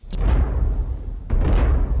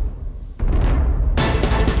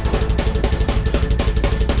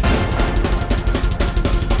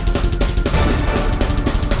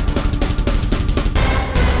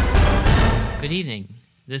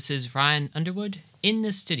This is Ryan Underwood in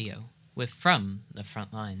the studio with From the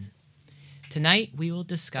Frontline. Tonight we will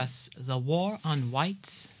discuss the war on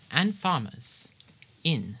whites and farmers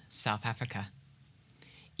in South Africa.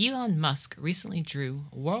 Elon Musk recently drew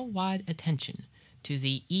worldwide attention to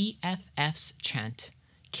the EFF's chant,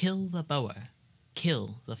 "Kill the Boer,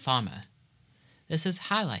 kill the farmer." This has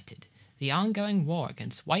highlighted the ongoing war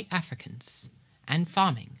against white Africans and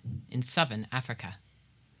farming in southern Africa.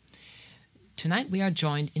 Tonight we are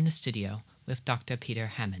joined in the studio with Dr. Peter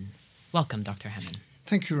Hammond. Welcome, Dr. Hammond.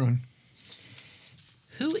 Thank you, Ron.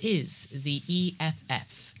 Who is the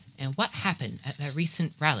EFF and what happened at their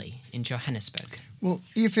recent rally in Johannesburg? Well,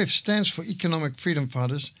 EFF stands for Economic Freedom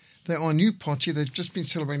Fighters. They are a new party. They've just been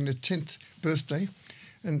celebrating their 10th birthday.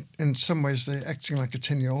 And in some ways, they're acting like a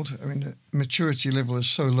 10-year-old. I mean, the maturity level is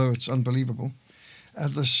so low, it's unbelievable.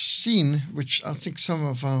 The scene, which I think some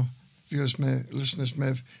of our listeners may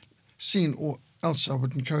have seen, or else I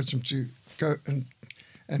would encourage them to go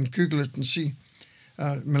and Google it and see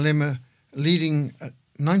Malema leading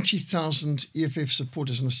 90,000 EFF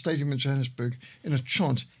supporters in a stadium in Johannesburg in a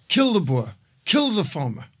chant, "Kill the Boer, kill the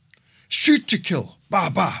farmer, shoot to kill, ba,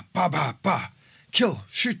 ba, ba, ba, ba, kill,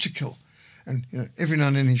 shoot to kill." And every now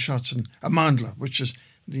and then he shouts an Amandla,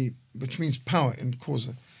 which means power in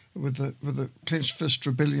Xhosa, with the clenched fist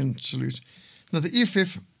rebellion salute. Now the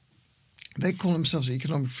EFF, they call themselves the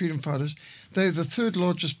Economic Freedom Fighters. They're the third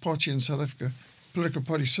largest party in South Africa, political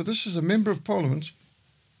party. So this is a member of parliament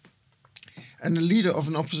and the leader of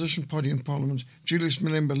an opposition party in parliament, Julius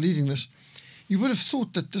Malema, leading this. You would have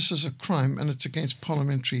thought that this is a crime and it's against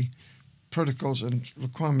parliamentary protocols and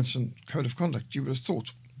requirements and code of conduct. You would have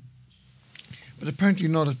thought. But apparently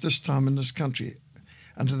not at this time in this country,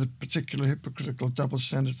 under the particular hypocritical double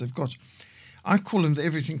standards they've got. I call them the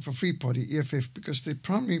Everything for Free Party, EFF, because their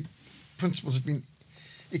primary principles have been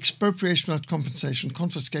expropriation without compensation,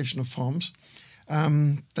 confiscation of farms.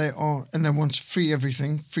 They want free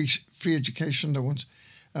everything, free education. They want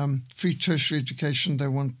free tertiary education. They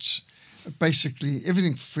want basically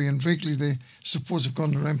everything for free. And regularly their supporters have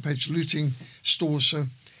gone on a rampage, looting stores. So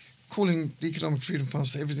calling the Economic Freedom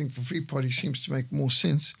Fighters the Everything for Free Party seems to make more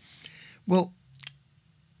sense. Well,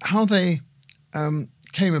 how they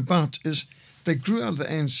came about is they grew out of the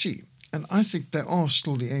ANC. And I think they are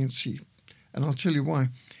still the ANC. And I'll tell you why.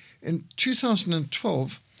 In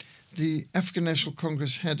 2012, the African National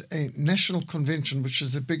Congress had a national convention, which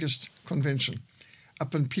is the biggest convention,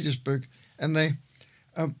 up in Petersburg. And they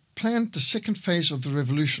planned the second phase of the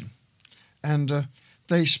revolution. And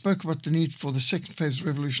they spoke about the need for the second phase of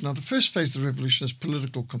the revolution. Now, the first phase of the revolution is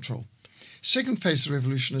political control. Second phase of the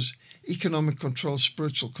revolution is economic control,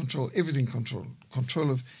 spiritual control, everything control.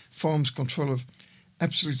 Control of farms, control of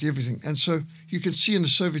absolutely everything. And so you can see in the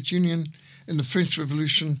Soviet Union, in the French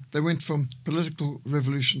Revolution, they went from political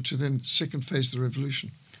revolution to then second phase of the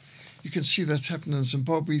revolution. You can see that's happened in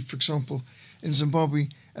Zimbabwe, for example. In Zimbabwe,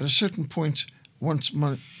 at a certain point, once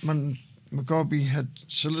Mugabe had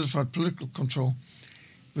solidified political control,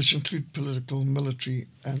 which include political, military,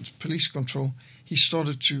 and police control, he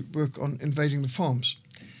started to work on invading the farms.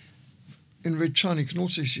 In Red China, you can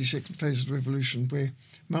also see second phase of the revolution, where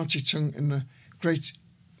Mao Zedong, in the Great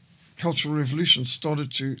Cultural Revolution,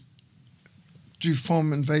 started to do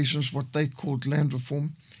farm invasions, what they called land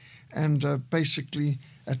reform. And basically,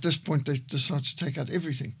 at this point, they decided to take out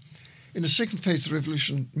everything. In the second phase of the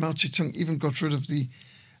revolution, Mao Zedong even got rid of the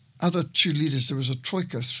other two leaders. There was a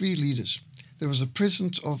troika, 3 leaders. There was a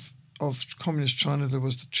president of Communist China. There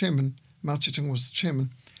was the chairman. Mao Zedong was the chairman.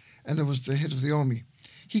 And there was the head of the army.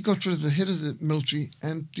 He got rid of the head of the military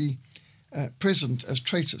and the president as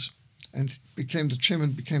traitors. And became the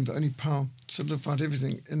chairman, became the only power, solidified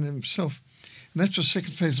everything in himself. And that was the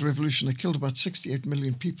second phase of the revolution. They killed about 68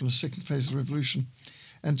 million people in the second phase of the revolution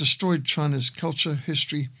and destroyed China's culture,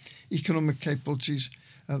 history, economic capabilities,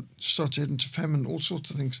 started to head into famine, all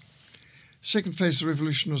sorts of things. Second phase of the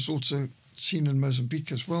revolution was also seen in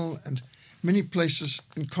Mozambique as well, and many places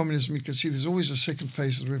in communism you can see there's always a second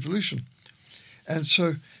phase of the revolution. And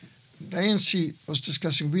so the ANC was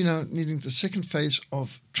discussing we're now needing the second phase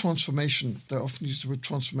of transformation. They often use the word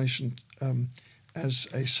transformation as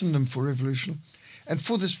a synonym for revolution. And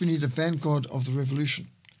for this we need a vanguard of the revolution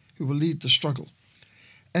who will lead the struggle.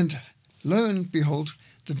 And lo and behold,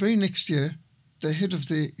 the very next year, the head of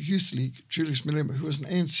the Youth League, Julius Malema, who was an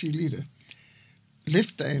ANC leader,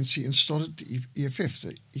 left the ANC and started the EFF,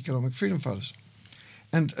 the Economic Freedom Fighters,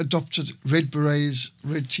 and adopted red berets,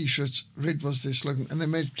 red T-shirts. Red was their slogan. And they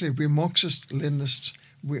made it clear, we're Marxist, Leninists,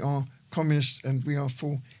 we are communists, and we are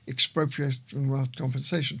for expropriation without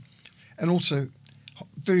compensation. And also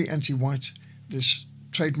very anti-white. This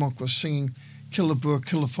trademark was singing, kill the Boer,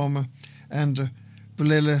 kill the farmer, and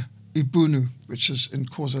Bulele Ibunu, which is in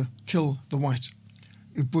Xhosa, kill the white.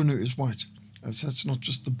 Ibunu is white. That's not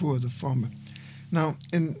just the Boer, the farmer. Now,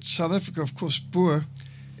 in South Africa, of course, Boer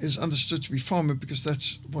is understood to be farmer because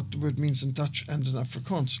that's what the word means in Dutch and in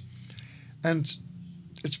Afrikaans. And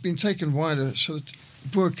it's been taken wider so that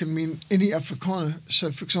Boer can mean any Afrikaner.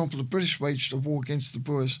 So, for example, the British waged a war against the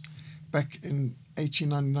Boers back in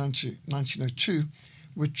 1899 to 1902,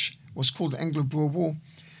 which was called the Anglo-Boer War.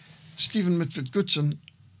 Stephen Mitford Goodson,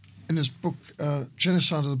 in his book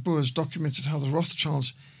Genocide of the Boers, documented how the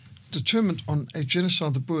Rothschilds determined on a genocide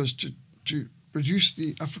of the Boers to reduce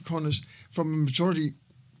the Afrikaners from a majority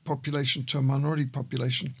population to a minority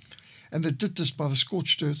population. And they did this by the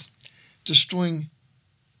scorched earth,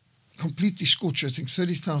 completely scorched earthing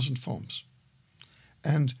 30,000 farms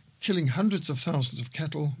and killing hundreds of thousands of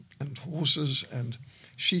cattle and horses and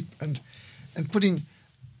sheep and putting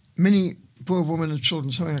many Boer women and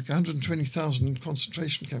children, something like 120,000 in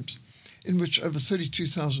concentration camps, in which over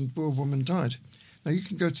 32,000 Boer women died. Now you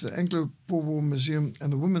can go to the Anglo-Boer War Museum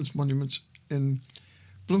and the Women's Monument in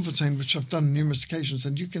Bloemfontein, which I've done numerous occasions,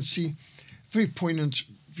 and you can see a very poignant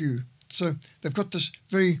view. So they've got this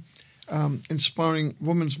very inspiring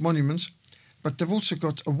women's monument, but they've also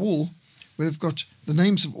got a wall where they've got the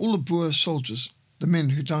names of all the Boer soldiers, the men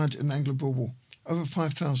who died in the Anglo-Boer War, over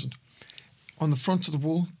 5,000. On the front of the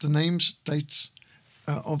wall, the names, dates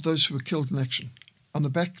of those who were killed in action. On the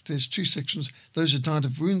back, there's two sections, those who died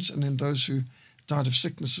of wounds and then those who died of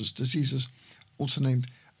sicknesses, diseases, also named.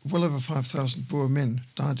 Well over 5,000 Boer men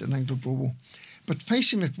died in Anglo-Boer War. But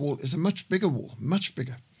facing that wall is a much bigger wall, much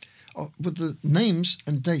bigger, with the names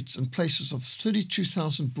and dates and places of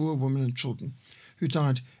 32,000 Boer women and children who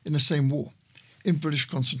died in the same war, in British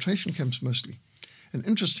concentration camps mostly. And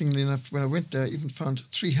interestingly enough, when I went there, I even found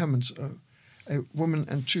 3 Hammonds, a woman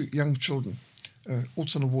and 2 young children,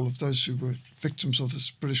 also on the wall of those who were victims of this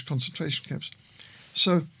British concentration camps.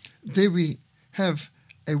 So there we have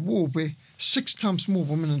a war where 6 times more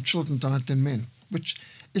women and children died than men, which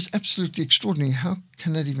is absolutely extraordinary. How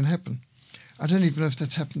can that even happen? I don't even know if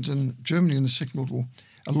that's happened in Germany in the Second World War.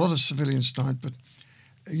 A lot of civilians died, but,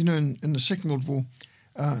 you know, in the Second World War,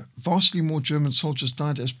 vastly more German soldiers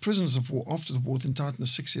died as prisoners of war after the war than died in the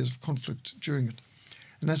 6 years of conflict during it.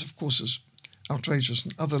 And that, of course, is outrageous.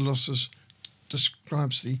 And other losses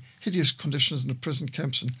describes the hideous conditions in the prison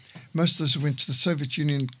camps, and most of those who went to the Soviet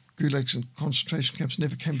Union gulags and concentration camps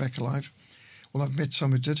never came back alive. Well, I've met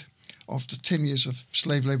some who did after 10 years of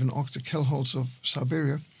slave labor in Arctic hellholes of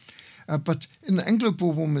Siberia. But in the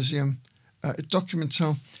Anglo-Boer War Museum, it documents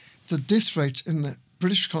how the death rate in the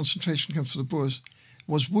British concentration camps for the Boers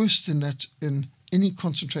was worse than that in any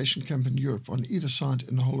concentration camp in Europe on either side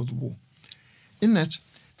in the whole of the war. In that,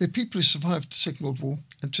 there are people who survived the Second World War,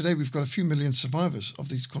 and today we've got a few million survivors of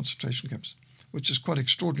these concentration camps, which is quite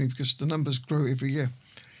extraordinary because the numbers grow every year.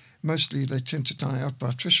 Mostly they tend to die out by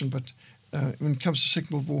attrition, but when it comes to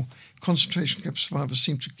Second World War, concentration camp survivors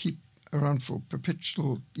seem to keep around for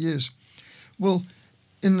perpetual years. Well,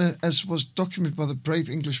 as was documented by the brave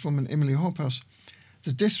English woman Emily Harphouse,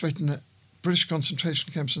 the death rate in the British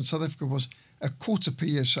concentration camps in South Africa was a quarter per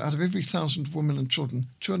year. So out of every 1,000 women and children,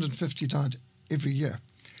 250 died every year.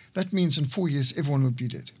 That means in 4 years, everyone would be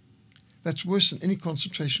dead. That's worse than any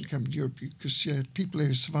concentration camp in Europe because you had people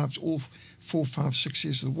who survived all 4, 5, 6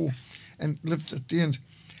 years of the war and lived at the end.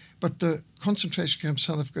 But the concentration camp in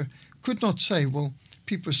South Africa could not say, well,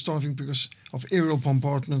 people were starving because of aerial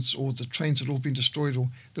bombardments or the trains had all been destroyed or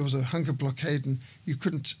there was a hunger blockade and you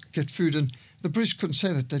couldn't get food. And the British couldn't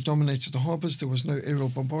say that. They dominated the harbours. There was no aerial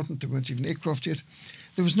bombardment. There weren't even aircraft yet.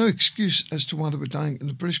 There was no excuse as to why they were dying in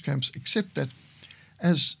the British camps, except that,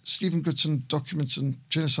 as Stephen Goodson documents in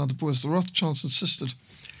Genocide of the Boers, the Rothschilds insisted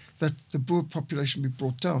that the Boer population be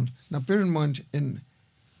brought down. Now, bear in mind, in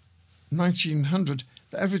 1900,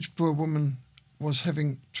 the average Boer woman was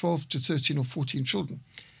having 12 to 13 or 14 children.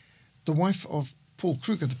 The wife of Paul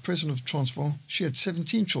Kruger, the president of Transvaal, she had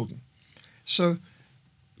 17 children. So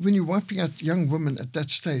when you're wiping out young women at that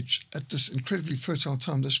stage, at this incredibly fertile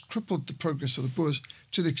time, this crippled the progress of the Boers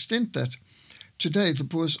to the extent that today the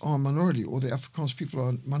Boers are a minority, or the Afrikaans people are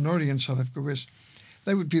a minority in South Africa, whereas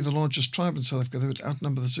they would be the largest tribe in South Africa. They would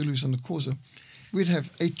outnumber the Zulus and the Xhosa. We'd have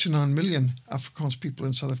 8 to 9 million Afrikaans people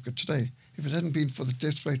in South Africa today if it hadn't been for the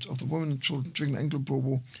death rate of the women and children during the Anglo-Boer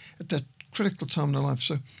War at that critical time in their life.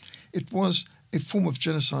 So it was a form of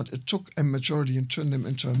genocide. It took a majority and turned them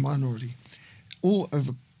into a minority, all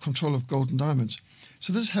over control of gold and diamonds.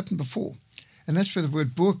 So this happened before, and that's where the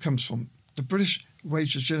word Boer comes from. The British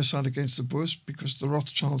waged a genocide against the Boers because the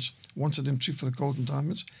Rothschilds wanted them to for the gold and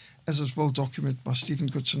diamonds, as is well documented by Stephen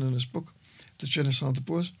Goodson in his book. the genocide of the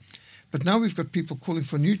Boers. But now we've got people calling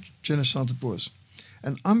for a new genocide of the Boers.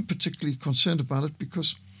 And I'm particularly concerned about it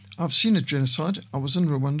because I've seen a genocide. I was in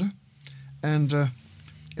Rwanda, and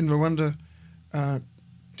in Rwanda,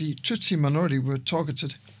 the Tutsi minority were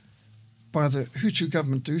targeted by the Hutu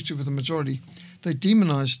government. The Hutu were the majority. They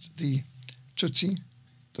demonized the Tutsi,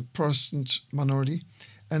 the Protestant minority,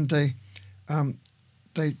 and they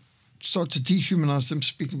started to dehumanize them,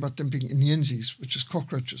 speaking about them being Inyenzis, which is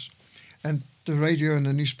cockroaches. And the radio and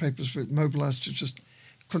the newspapers were mobilized to just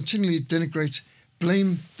continually denigrate,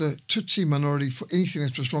 blame the Tutsi minority for anything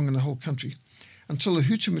that was wrong in the whole country, until the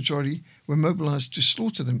Hutu majority were mobilized to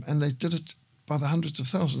slaughter them, and they did it by the hundreds of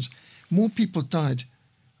thousands. More people died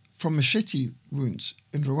from machete wounds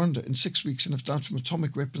in Rwanda in 6 weeks than have died from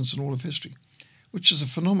atomic weapons in all of history, which is a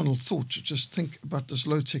phenomenal thought to just think about this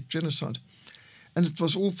low-tech genocide. And it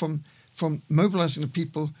was all from mobilizing the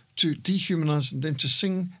people to dehumanize and then to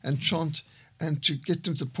sing and chant and to get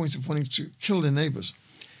them to the point of wanting to kill their neighbors.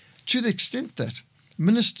 To the extent that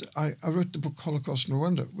I wrote the book Holocaust in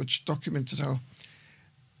Rwanda, which documented how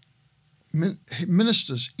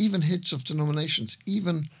ministers, even heads of denominations,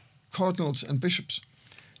 even cardinals and bishops,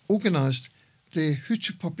 organized their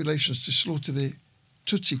Hutu populations to slaughter their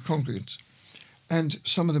Tutsi congregants. And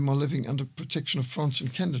some of them are living under protection of France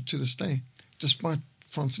and Canada to this day, despite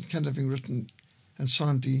France and Canada having written and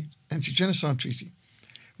signed the Anti-Genocide Treaty.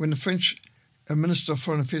 When the French Minister of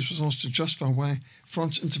Foreign Affairs was asked to justify why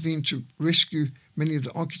France intervened to rescue many of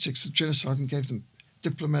the architects of genocide and gave them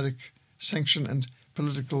diplomatic sanction and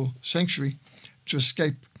political sanctuary to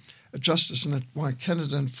escape justice, and that why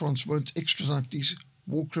Canada and France won't extradite these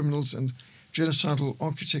war criminals and genocidal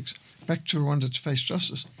architects back to Rwanda to face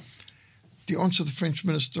justice, the answer of the French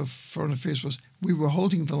Minister of Foreign Affairs was, we were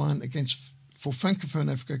holding the line for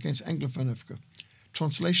Francophone Africa against Anglophone Africa.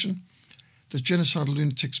 Translation, the genocidal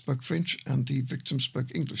lunatics spoke French and the victims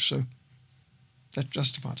spoke English, so that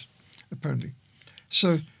justified it, apparently.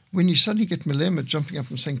 So when you suddenly get Malema jumping up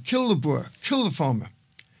and saying, kill the Boer, kill the farmer,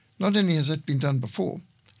 not only has that been done before,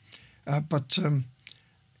 but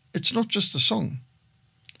it's not just a song.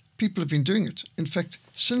 People have been doing it. In fact,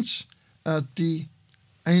 since the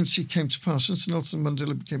ANC came to power, since Nelson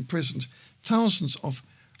Mandela became president, thousands of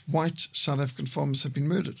white South African farmers have been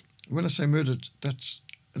murdered. When I say murdered, that's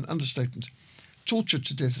an understatement. Tortured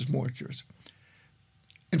to death is more accurate.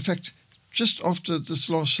 In fact, just after this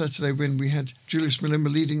last Saturday, when we had Julius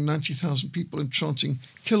Malema leading 90,000 people and chanting,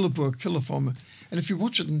 kill the Boer, kill the farmer, and if you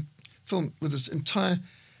watch it in film with this entire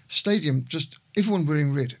stadium, just everyone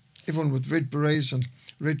wearing red, everyone with red berets and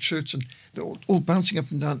red shirts, and they're all bouncing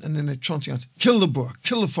up and down, and then they're chanting out, kill the Boer,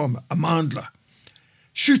 kill the farmer, Amandla,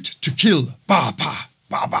 shoot to kill, ba, ba,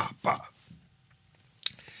 ba, ba, ba.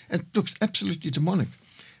 It looks absolutely demonic.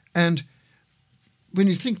 And when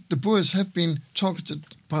you think the Boers have been targeted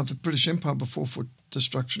by the British Empire before for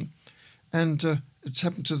destruction, and it's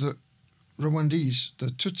happened to the Rwandese, the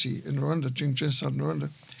Tutsi in Rwanda, during genocide in Rwanda,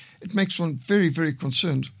 it makes one very, very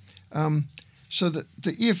concerned. So that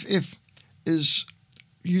the EFF is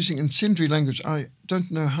using incendiary language. I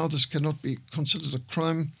don't know how this cannot be considered a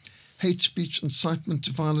crime, hate speech, incitement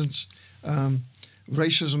to violence,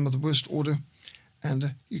 racism of the worst order.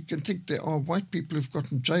 And you can think there are white people who've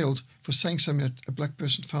gotten jailed for saying something that a black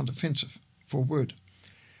person found offensive for a word.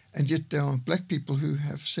 And yet there are black people who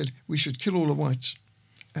have said we should kill all the whites,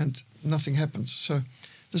 and nothing happens. So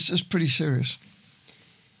this is pretty serious.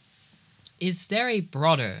 Is there a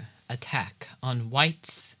broader attack on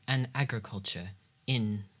whites and agriculture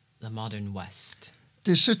in the modern West?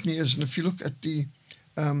 There certainly is. And if you look at the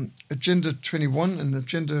Agenda 21 and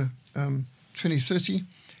Agenda 2030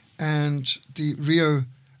 and the Rio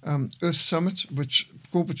Earth Summit, which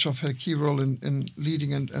Gorbachev had a key role in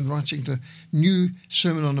leading and writing the new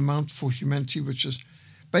Sermon on the Mount for Humanity, which is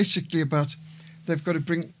basically about they've got to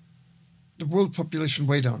bring the world population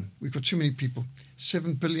way down. We've got too many people,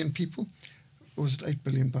 7 billion people, or is it 8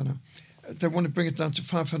 billion by now? They want to bring it down to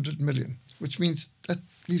 500 million, which means that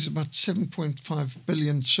leaves about 7.5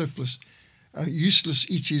 billion surplus, useless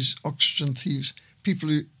ETs, oxygen thieves, people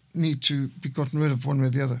who need to be gotten rid of one way or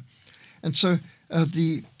the other. And so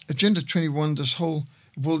the Agenda 21, this whole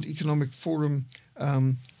World Economic Forum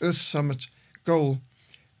Earth Summit goal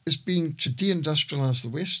is being to deindustrialize the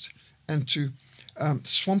West and to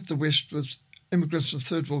swamp the West with immigrants from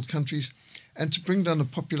third world countries and to bring down a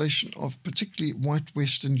population of particularly white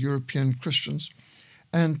Western European Christians.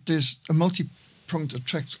 And there's a multi-pronged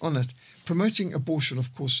attack on it. Promoting abortion,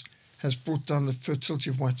 of course, has brought down the fertility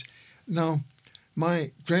of whites. Now,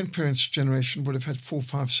 my grandparents' generation would have had 4,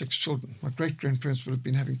 5, 6 children. My great-grandparents would have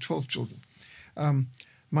been having 12 children.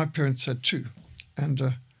 My parents had 2.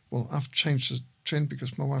 And Well, I've changed the trend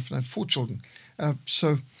because my wife and I had 4 children.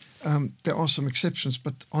 So there are some exceptions,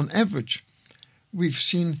 but on average, we've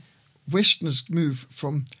seen Westerners move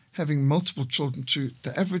from having multiple children to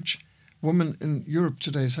the average woman in Europe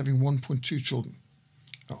today is having 1.2 children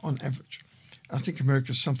on average. I think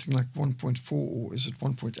America is something like 1.4 or is it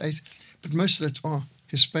 1.8? But most of that are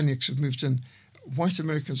Hispanics who've moved in. White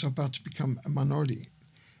Americans are about to become a minority.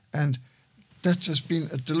 And that has been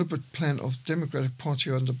a deliberate plan of Democratic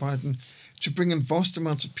Party under Biden to bring in vast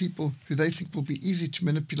amounts of people who they think will be easy to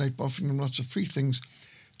manipulate by offering them lots of free things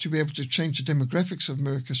to be able to change the demographics of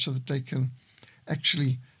America so that they can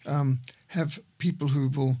actually have people who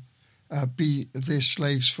will be their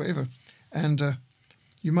slaves forever. And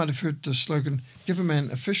you might have heard the slogan, give a man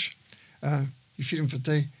a fish, you feed him for a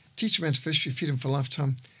day, teach a man to fish, you feed him for a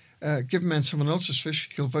lifetime, give a man someone else's fish,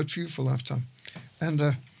 he'll vote for you for a lifetime.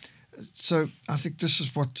 And so I think this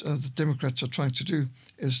is what the Democrats are trying to do,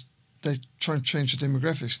 is they try and change the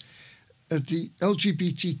demographics. The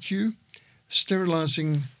LGBTQ,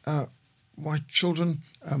 sterilizing white children,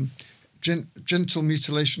 genital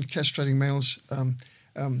mutilation, castrating males,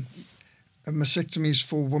 mastectomies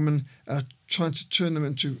for women, trying to turn them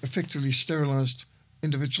into effectively sterilized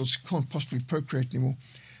individuals who can't possibly procreate anymore.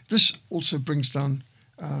 This also brings down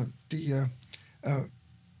the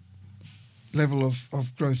level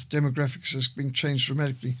of growth. Demographics is being changed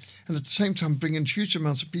dramatically. And at the same time, bring in huge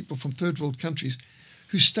amounts of people from third world countries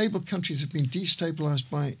whose stable countries have been destabilized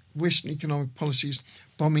by Western economic policies,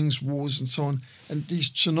 bombings, wars, and so on, and these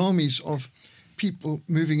tsunamis of people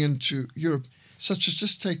moving into Europe, such as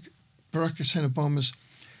just take Barack Hussein Obama's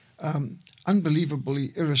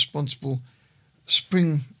unbelievably irresponsible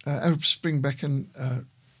Arab Spring back in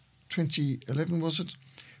 2011, was it,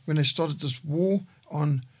 when they started this war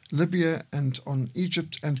on Libya and on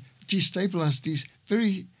Egypt and destabilized these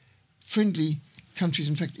very friendly countries.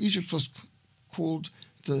 In fact, Egypt was called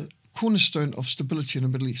the cornerstone of stability in the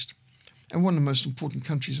Middle East and one of the most important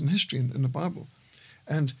countries in history in the Bible.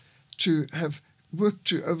 And to have worked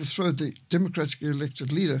to overthrow the democratically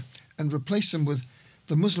elected leader and replace them with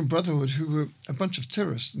the Muslim Brotherhood, who were a bunch of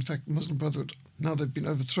terrorists. In fact, the Muslim Brotherhood, now they've been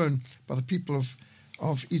overthrown by the people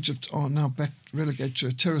of Egypt, are now back relegated to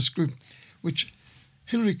a terrorist group, which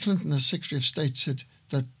Hillary Clinton, as Secretary of State, said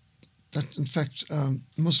that in fact, the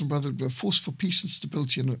Muslim Brotherhood were a force for peace and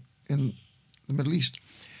stability in the Middle East.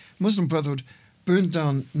 Muslim Brotherhood burned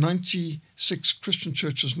down 96 Christian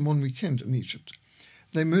churches in one weekend in Egypt.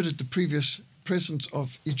 They murdered the previous president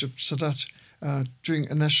of Egypt, Sadat, during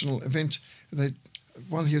a national event.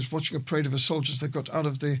 While he was watching a parade of his soldiers, they got out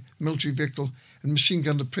of their military vehicle and machine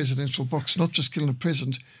gunned a presidential box, not just killing a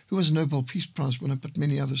president, who was a Nobel Peace Prize winner, but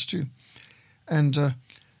many others too. And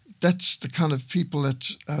that's the kind of people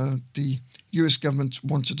that the US government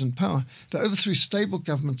wanted in power. They overthrew stable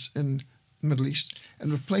governments in the Middle East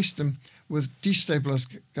and replaced them with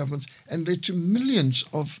destabilized governments and led to millions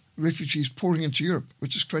of refugees pouring into Europe,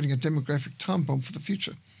 which is creating a demographic time bomb for the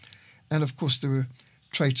future. And of course, there were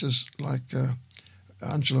traitors like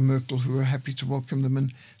Angela Merkel who were happy to welcome them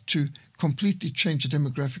in to completely change the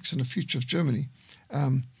demographics and the future of Germany.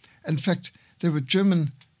 In fact, there were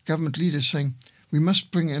German government leaders saying, we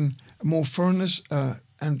must bring in more foreigners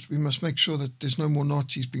and we must make sure that there's no more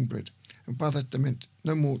Nazis being bred. And by that, they meant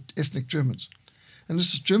no more ethnic Germans. And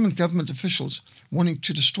this is German government officials wanting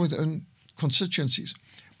to destroy their own constituencies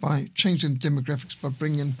by changing demographics, by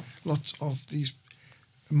bringing in lots of these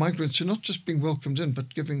migrants who are not just being welcomed in,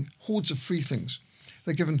 but giving hordes of free things.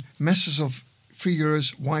 They're given masses of free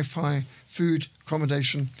euros, Wi-Fi, food,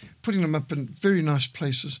 accommodation, putting them up in very nice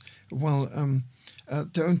places while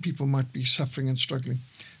their own people might be suffering and struggling.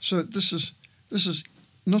 So this is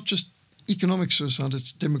not just economic suicide,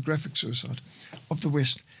 it's demographic suicide of the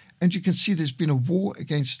West. And you can see there's been a war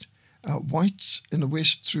against whites in the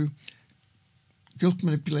West through guilt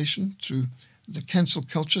manipulation, through the cancel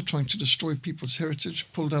culture, trying to destroy people's heritage,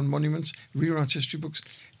 pull down monuments, rewrite history books,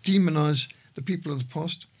 demonize the people of the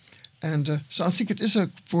past. And so I think it is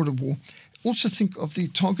a broader war. Also think of the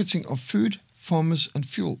targeting of food, farmers, and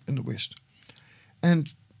fuel in the West.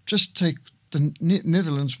 And just take the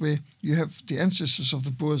Netherlands, where you have the ancestors of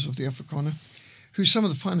the Boers of the Afrikaner, who are some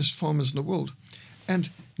of the finest farmers in the world. And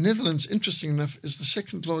Netherlands, interesting enough, is the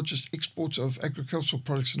second largest exporter of agricultural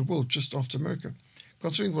products in the world, just after America.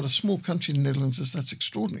 Considering what a small country the Netherlands is, that's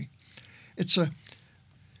extraordinary. It's a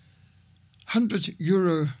 100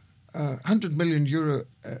 billion euro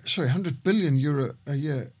a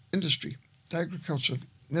year industry, the agriculture of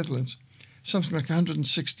Netherlands, something like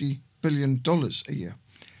 $160 billion a year.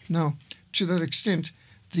 Now, to that extent,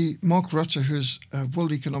 the Mark Rutte, who is a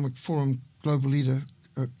World Economic Forum global leader,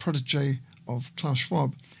 a protege of Klaus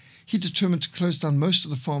Schwab, he determined to close down most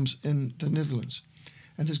of the farms in the Netherlands.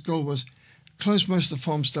 And his goal was close most of the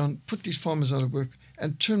farms down, put these farmers out of work,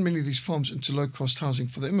 and turn many of these farms into low-cost housing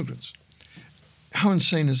for the immigrants. How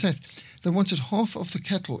insane is that? They wanted half of the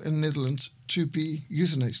cattle in the Netherlands to be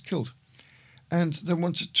euthanized, killed. And they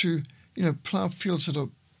wanted to, plough fields that are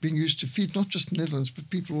being used to feed not just the Netherlands, but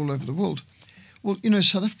people all over the world. Well,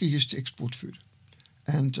 South Africa used to export food,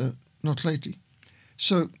 and not lately.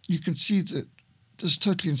 So you can see that this is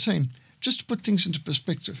totally insane. Just to put things into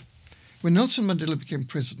perspective, when Nelson Mandela became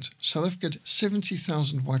president, South Africa had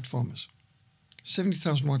 70,000 white farmers.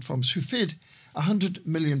 70,000 white farmers who fed 100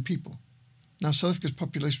 million people. Now, South Africa's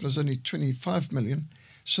population was only 25 million,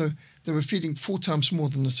 so they were feeding 4 times more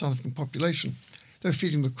than the South African population. They were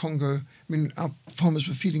feeding the Congo. Our farmers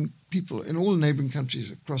were feeding people in all neighboring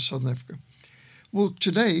countries across Southern Africa. Well,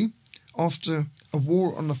 today, after a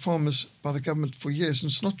war on the farmers by the government for years,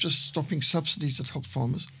 and it's not just stopping subsidies that help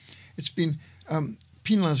farmers, it's been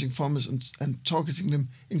penalising farmers and targeting them,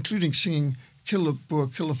 including singing "Kill the Boer,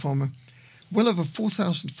 Kill the Farmer." Well over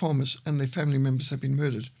 4,000 farmers and their family members have been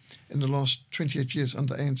murdered in the last 28 years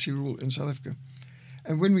under ANC rule in South Africa.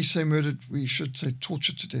 And when we say murdered, we should say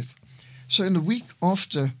tortured to death. So in the week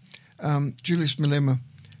after Julius Malema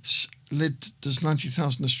led this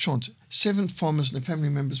 90,000th chant, 7 farmers and their family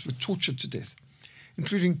members were tortured to death,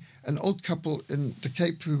 including an old couple in the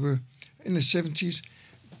Cape who were in their 70s,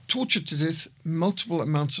 tortured to death, multiple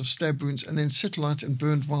amounts of stab wounds, and then set alight and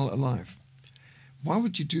burned while alive. Why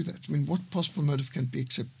would you do that? What possible motive can be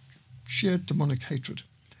except sheer demonic hatred?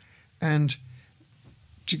 And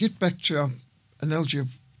to get back to our analogy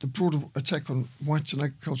of the broader attack on whites and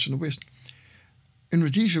agriculture in the West, in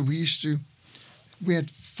Rhodesia we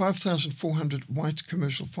had 5,400 white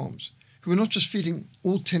commercial farms who were not just feeding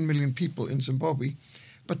all 10 million people in Zimbabwe,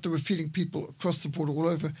 but they were feeding people across the border all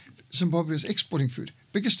over. Zimbabwe was exporting food.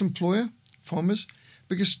 Biggest employer, farmers,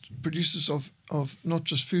 biggest producers of not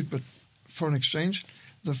just food but foreign exchange,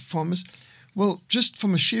 the farmers. Well, just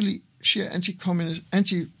from a sheer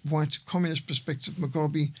anti-white communist perspective,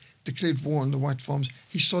 Mugabe declared war on the white farms.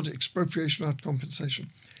 He started expropriation without compensation.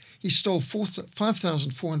 He stole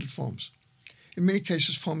 5,400 farms. In many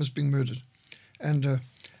cases, farmers being murdered, and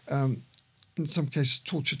in some cases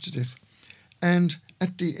tortured to death. And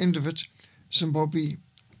at the end of it, Zimbabwe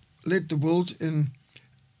led the world in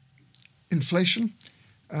inflation.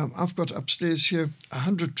 I've got upstairs here a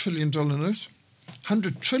 $100 trillion note.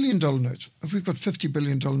 $100 trillion note. We've got $50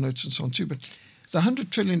 billion notes and so on too, but the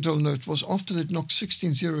 $100 trillion note was after they'd knocked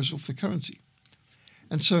 16 zeros off the currency.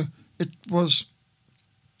 And so it was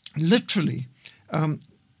literally,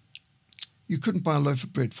 you couldn't buy a loaf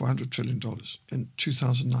of bread for $100 trillion in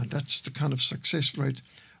 2009. That's the kind of success rate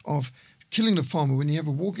of killing the farmer. When you have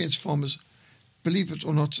a war against farmers, believe it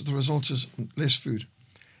or not, the result is less food.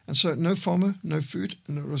 And so no farmer, no food,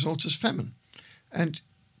 and the result is famine. And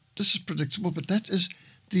this is predictable, but that is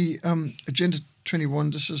the Agenda 21.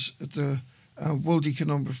 This is the World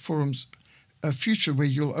Economic Forum's future where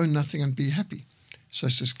you'll own nothing and be happy. So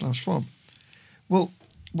says Klaus Schwab. Well,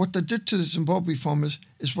 what they did to the Zimbabwe farmers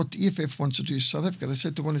is what the EFF wants to do in South Africa. They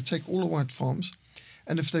said they want to take all the white farms,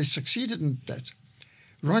 and if they succeeded in that,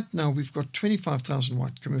 right now we've got 25,000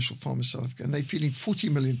 white commercial farmers in South Africa, and they're feeding 40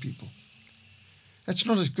 million people. That's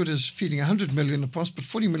not as good as feeding 100 million in the past, but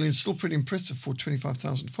 40 million is still pretty impressive for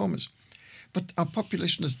 25,000 farmers. But our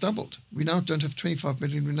population has doubled. We now don't have 25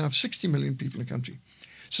 million, we now have 60 million people in the country.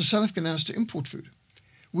 So South Africa now has to import food.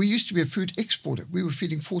 We used to be a food exporter. We were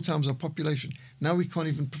feeding 4 times our population. Now we can't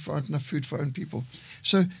even provide enough food for our own people.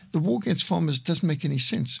 So the war against farmers doesn't make any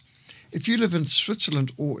sense. If you live in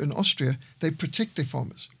Switzerland or in Austria, they protect their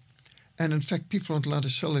farmers. And in fact, people aren't allowed to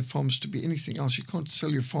sell their farms to be anything else. You can't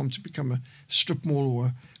sell your farm to become a strip mall or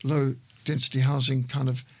a low-density housing kind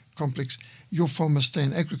of complex. Your farm must stay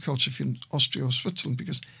in agriculture if you're in Austria or Switzerland,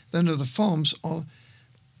 because they know the farms are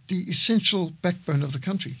the essential backbone of the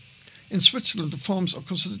country. In Switzerland, the farms are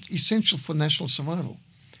considered essential for national survival.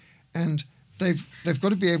 And they've got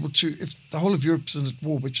to be able to, if the whole of Europe's in at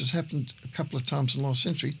war, which has happened a couple of times in the last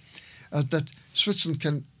century, that Switzerland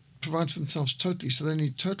can provide for themselves totally. So they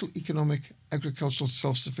need total economic, agricultural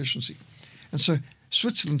self-sufficiency. And so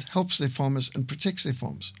Switzerland helps their farmers and protects their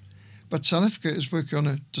farms. But South Africa is working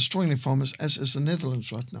on destroying their farmers, as is the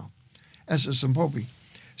Netherlands right now, as is Zimbabwe.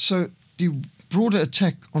 So the broader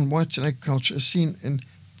attack on whites in agriculture is seen in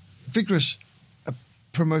vigorous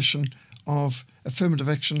promotion of affirmative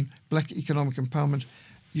action, black economic empowerment.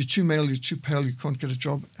 You're too male, you're too pale, you can't get a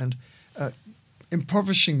job, and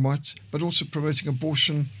impoverishing whites, but also promoting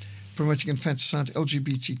abortion, promoting infanticide,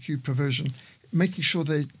 LGBTQ perversion, making sure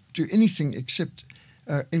they do anything except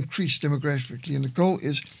increase demographically. And the goal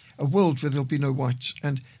is a world where there'll be no whites.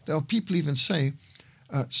 And there are people even say,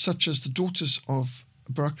 such as the daughters of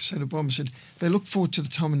Barack Hussein Obama said, they look forward to the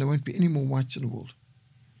time when there won't be any more whites in the world.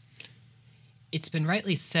 It's been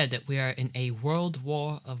rightly said that we are in a world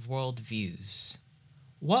war of worldviews.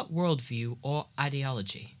 What worldview or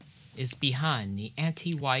ideology is behind the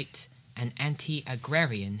anti-white and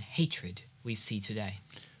anti-agrarian hatred we see today?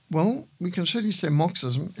 Well, we can certainly say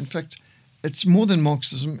Marxism. In fact, it's more than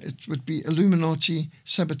Marxism. It would be Illuminati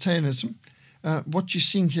Sabbateanism. What you're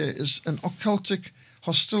seeing here is an occultic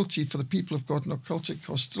hostility for the people of God, an occultic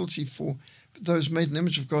hostility for those made in the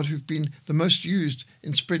image of God who've been the most used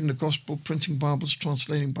in spreading the gospel, printing Bibles,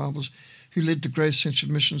 translating Bibles, who led the greatest century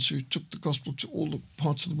of missions, who took the gospel to all the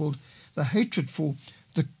parts of the world. The hatred for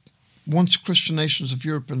the once Christian nations of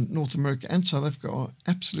Europe and North America and South Africa are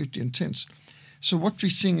absolutely intense. So what we're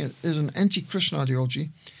seeing is an anti-Christian ideology.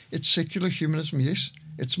 It's secular humanism, yes.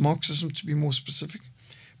 It's Marxism, to be more specific.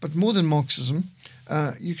 But more than Marxism,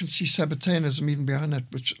 you can see Sabbateanism even behind that,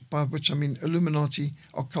 by which I mean Illuminati,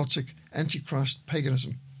 occultic, antichrist,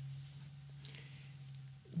 paganism.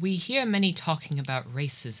 We hear many talking about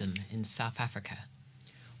racism in South Africa.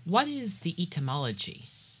 What is the etymology,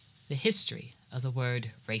 the history of the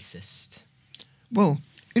word racist? Well,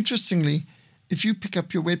 interestingly, if you pick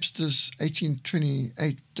up your Webster's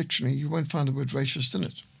 1828 dictionary, you won't find the word racist in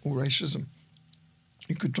it, or racism.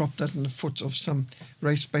 You could drop that in the foot of some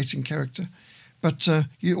race-baiting character. But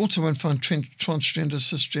you also won't find transgender,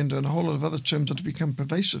 cisgender, and a whole lot of other terms that have become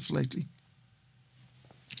pervasive lately.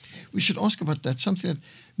 We should ask about that, something that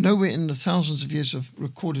nowhere in the thousands of years of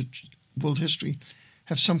recorded world history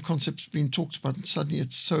have some concepts been talked about, and suddenly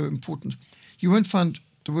it's so important. You won't find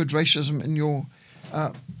the word racism in your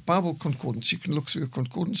Bible concordance. You can look through your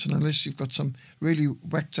concordance, and unless you've got some really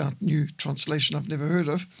whacked out new translation I've never heard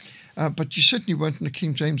of, but you certainly won't in the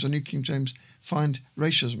King James or New King James find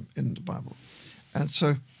racism in the Bible. And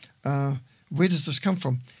so where does this come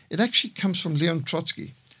from? It actually comes from Leon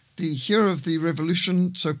Trotsky, the hero of the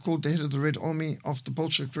revolution, so-called the head of the Red Army of the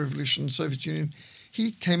Bolshevik Revolution in the Soviet Union.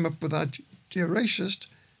 He came up with the idea racist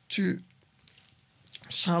to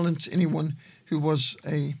silence anyone who was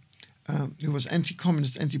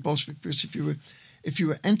anti-communist, anti-Bolshevik. Because if you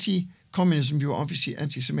were anti-communism, you were obviously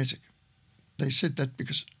anti-Semitic. They said that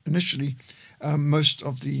because initially most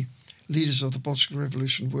of the leaders of the Bolshevik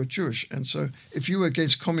Revolution were Jewish. And so if you were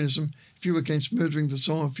against communism, if you were against murdering the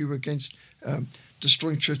Tsar, if you were against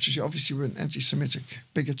destroying churches, you obviously were an anti-Semitic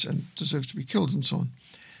bigot and deserved to be killed and so on.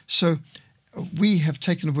 So we have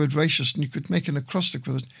taken the word racist, and you could make an acrostic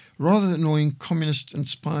with it, rather annoying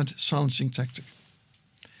communist-inspired silencing tactic.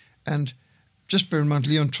 And just bear in mind,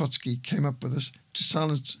 Leon Trotsky came up with this to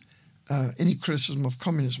silence any criticism of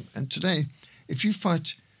communism. And today, if you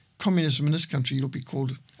fight communism in this country, you'll be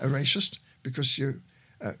called a racist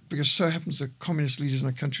because so happens that communist leaders in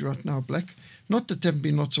the country right now are black. Not that there haven't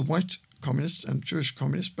been lots of white communists and Jewish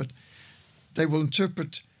communists, but they will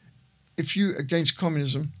interpret, if you're against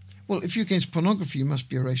communism, well, if you're against pornography, you must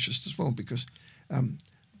be a racist as well, because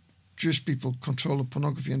Jewish people control the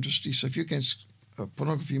pornography industry. So if you're against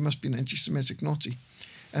pornography, you must be an anti-Semitic Nazi.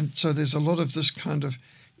 And so there's a lot of this kind of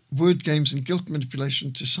word games and guilt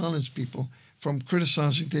manipulation to silence people from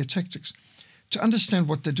criticizing their tactics. To understand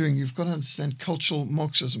what they're doing, you've got to understand cultural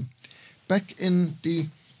Marxism. Back in the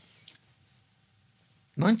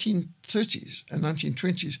 1930s and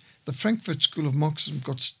 1920s, the Frankfurt School of Marxism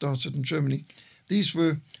got started in Germany. These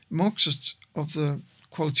were Marxists of the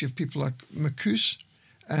quality of people like Marcuse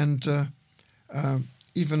and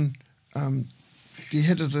even the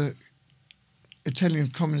head of the Italian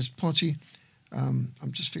Communist Party.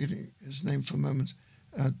 I'm just forgetting his name for a moment.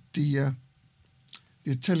 The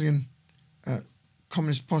Italian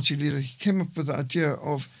Communist Party leader, he came up with the idea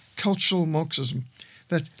of cultural Marxism,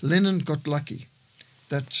 that Lenin got lucky,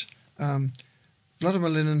 that Vladimir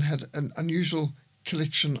Lenin had an unusual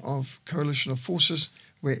coalition of forces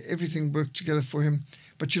where everything worked together for him,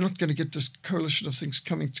 but you're not going to get this coalition of things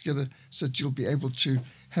coming together so that you'll be able to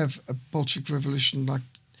have a Bolshevik revolution like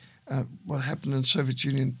what happened in the Soviet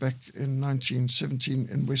Union back in 1917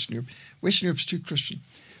 in Western Europe. Western Europe's too Christian.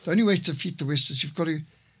 The only way to defeat the West is you've got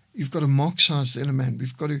to Marxize the inner man.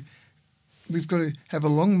 We've got to have a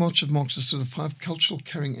long march of Marxists to the 5 cultural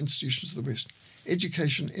carrying institutions of the West: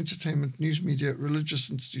 education, entertainment, news media,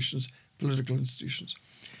 religious institutions, political institutions.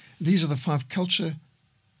 These are the 5 culture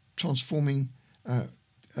transforming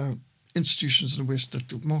institutions in the West that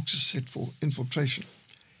the Marxists set for infiltration,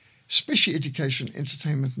 especially education,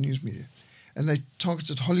 entertainment, and news media. And they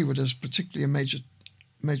targeted Hollywood as particularly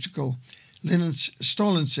a major goal.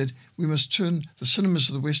 Stalin said, we must turn the cinemas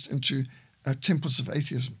of the West into temples of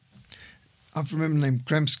atheism. I remember the name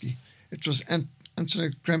Gramsci. It was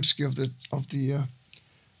Antonio Gramsci of the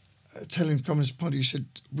Italian Communist Party. He said,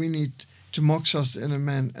 we need to Marxize the inner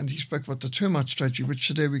man, and he spoke about the termite strategy, which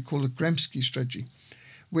today we call the Gramsci strategy,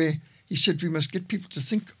 where he said we must get people to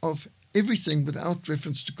think of everything without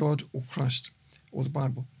reference to God or Christ or the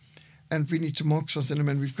Bible. And we need to Marxize the inner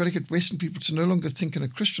man. We've got to get Western people to no longer think in a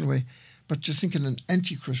Christian way, but to think in an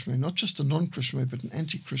anti-Christian way, not just a non-Christian way, but an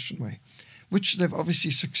anti-Christian way, which they've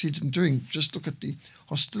obviously succeeded in doing. Just look at the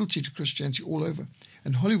hostility to Christianity all over.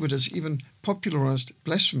 And Hollywood has even popularized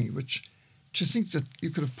blasphemy, which to think that you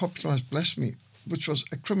could have popularized blasphemy, which was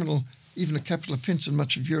a criminal, even a capital offense in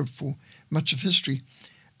much of Europe for much of history.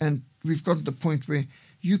 And we've got to the point where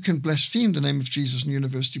you can blaspheme the name of Jesus in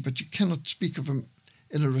university, but you cannot speak of him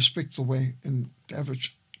in a respectful way in the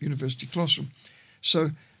average university classroom. So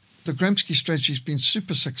the Gramsci strategy has been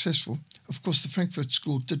super successful. Of course, the Frankfurt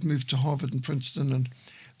School did move to Harvard and Princeton, and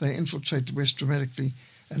they infiltrate the West dramatically.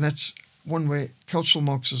 And that's one way cultural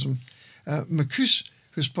Marxism. Marcuse,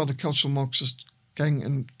 who's part of the cultural Marxist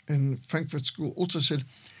gang in Frankfurt School, also said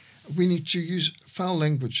we need to use foul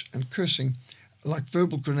language and cursing like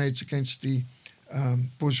verbal grenades against the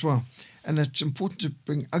bourgeois. And it's important to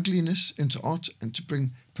bring ugliness into art and to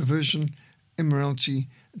bring perversion, immorality,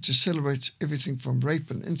 and to celebrate everything from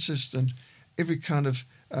rape and incest and every kind of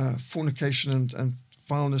fornication and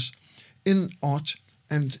vileness in art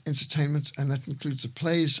and entertainment. And that includes the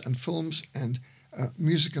plays and films and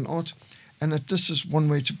music and art. And that this is one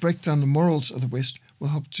way to break down the morals of the West, will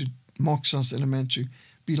help to Marxize the inner man to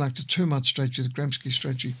be like the termite strategy, the Gramsci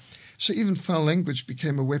strategy. So even foul language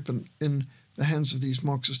became a weapon in the hands of these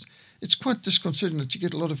Marxists. It's quite disconcerting that you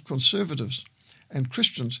get a lot of conservatives and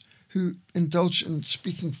Christians who indulge in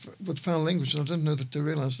speaking with foul language, and I don't know that they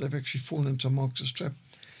realize they've actually fallen into a Marxist trap.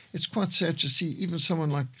 It's quite sad to see even someone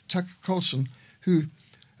like Tucker Carlson, who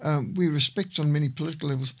we respect on many political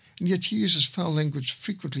levels, and yet he uses foul language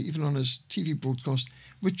frequently, even on his TV broadcast,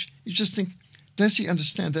 which you just think, does he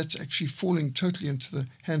understand that's actually falling totally into the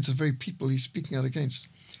hands of the very people he's speaking out against?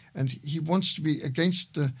 And he wants to be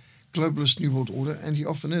against the globalist New World Order, and he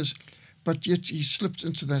often is, but yet he slipped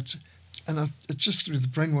into that, and it's just through the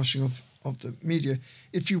brainwashing of the media.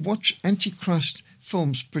 If you watch anti-Christ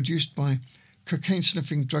films produced by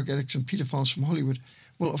cocaine-sniffing drug addicts and pedophiles from Hollywood,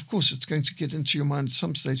 well, of course, it's going to get into your mind at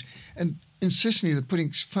some stage. And incessantly, they're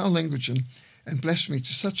putting foul language in and blasphemy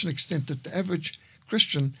to such an extent that the average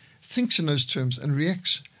Christian thinks in those terms and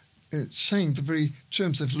reacts saying the very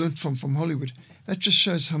terms they've learned from Hollywood. That just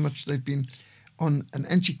shows how much they've been on an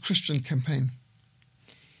anti-Christian campaign.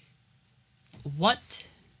 What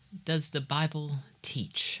does the Bible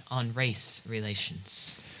teach on race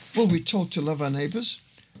relations? Well, we're told to love our neighbours,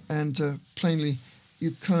 and plainly,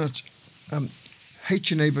 you cannot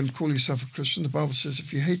hate your neighbour and call yourself a Christian. The Bible says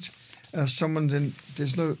if you hate someone, then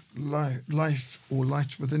there's no life or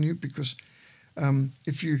light within you, because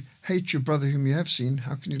if you hate your brother whom you have seen,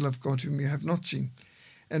 how can you love God whom you have not seen?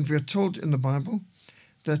 And we are told in the Bible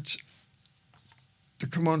that the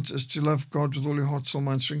command is to love God with all your heart, soul,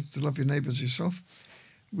 mind, strength, to love your neighbour as yourself.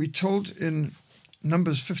 We're told in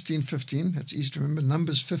Numbers 15:15, that's easy to remember,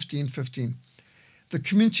 Numbers 15:15, the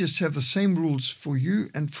community is to have the same rules for you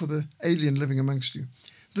and for the alien living amongst you.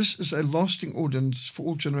 This is a lasting ordinance for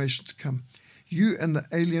all generations to come. You and the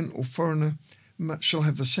alien or foreigner shall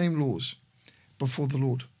have the same laws before the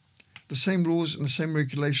Lord. The same laws and the same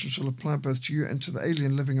regulations will apply both to you and to the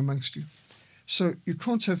alien living amongst you. So you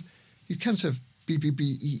can't have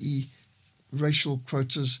BBBEE, racial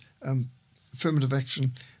quotas, affirmative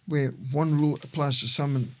action, where one rule applies to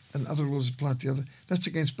some and other rules apply to the other. That's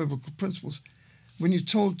against biblical principles. When you're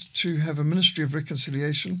told to have a ministry of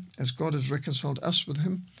reconciliation, as God has reconciled us with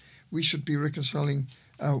him, we should be reconciling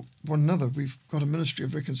one another. We've got a ministry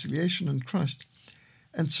of reconciliation in Christ.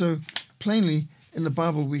 And so plainly in the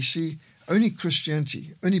Bible we see only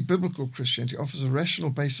Christianity, only biblical Christianity offers a rational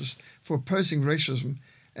basis for opposing racism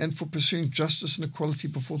and for pursuing justice and equality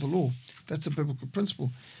before the law. That's a biblical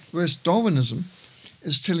principle. Whereas Darwinism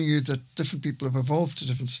is telling you that different people have evolved to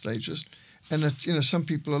different stages, and that some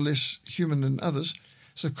people are less human than others.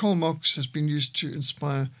 So Karl Marx has been used to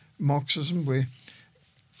inspire Marxism, where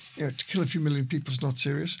to kill a few million people is not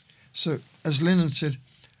serious. So as Lenin said,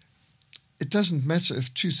 it doesn't matter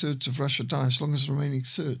if 2/3 of Russia die as long as the remaining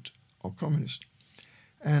third are communist.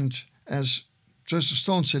 And as Joseph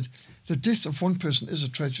Stalin said, the death of one person is a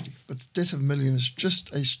tragedy, but the death of a million is just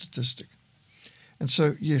a statistic. And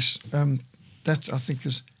so, yes, that I think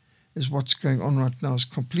is what's going on right now, is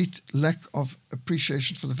complete lack of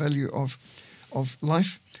appreciation for the value of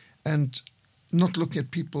life, and not looking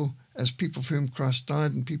at people as people for whom Christ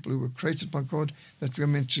died and people who were created by God, that we are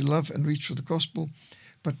meant to love and reach for the gospel,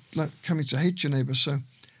 but like coming to hate your neighbor. So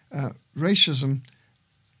racism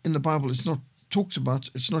in the Bible is not talked about.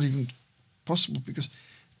 It's not even possible, because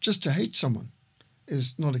just to hate someone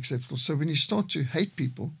is not acceptable. So when you start to hate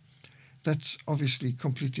people, that's obviously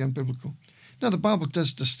completely unbiblical. Now, the Bible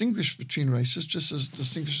does distinguish between races, just as it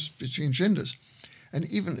distinguishes between genders. And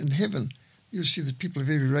even in heaven, you'll see that people of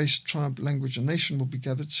every race, tribe, language, and nation will be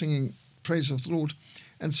gathered singing praise of the Lord.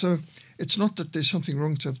 And so it's not that there's something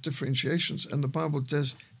wrong to have differentiations. And the Bible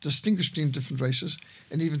does distinguish between different races,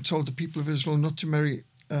 and even told the people of Israel not to marry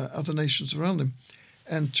other nations around them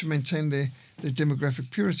and to maintain their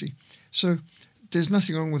demographic purity. So there's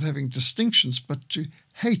nothing wrong with having distinctions, but to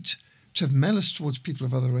hate, to have malice towards people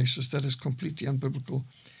of other races, that is completely unbiblical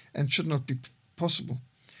and should not be possible.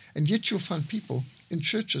 And yet you'll find people in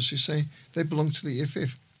churches who say they belong to the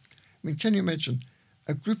EFF. I mean, can you imagine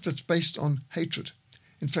a group that's based on hatred?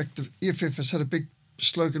 In fact, the EFF has had a big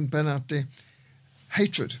slogan banner out there,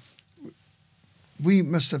 hatred. We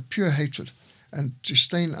must have pure hatred, and to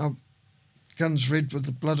stain our guns red with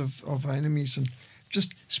the blood of our enemies. And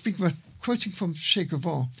just speaking about, quoting from Che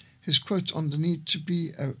Guevara, his quote on the need to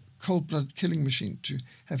be a cold-blooded killing machine, to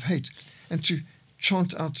have hate, and to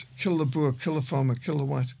chant out, kill the Boer, kill the farmer, kill the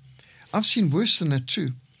white. I've seen worse than that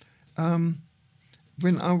too.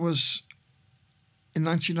 When I was in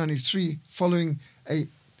 1993 following a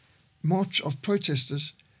march of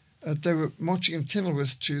protesters, they were marching in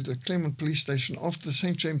Kenilworth to the Claremont police station after the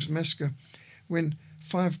St. James massacre, when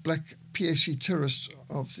 5 black PAC terrorists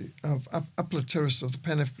upper terrorists of the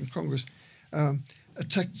Pan-African Congress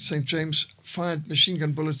attacked St. James, fired machine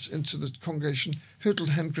gun bullets into the congregation, hurled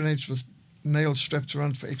hand grenades with nails strapped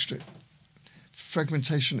around for extra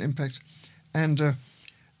fragmentation impact. And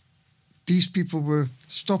these people were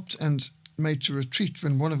stopped and made to retreat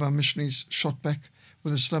when one of our missionaries shot back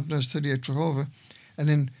with a snub-nosed .38 revolver. And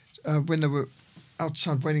then when they were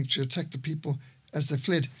outside waiting to attack the people as they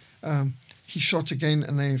fled, he shot again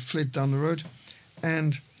and they fled down the road.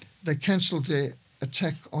 And they cancelled their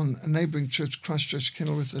attack on a neighbouring church, Christchurch,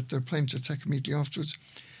 Kenilworth, that they were planning to attack immediately afterwards.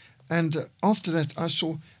 And after that, I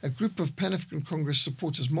saw a group of Pan-African Congress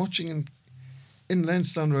supporters marching in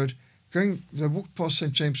Lansdowne Road. They walked past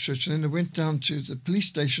St. James Church, and then they went down to the police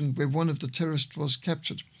station where one of the terrorists was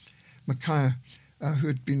captured, Micaiah, who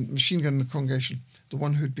had been machine gun in the congregation, the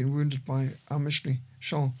one who had been wounded by our missionary,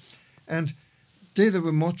 Charles. And there they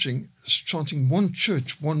were marching, chanting, one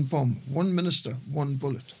church, one bomb, one minister, one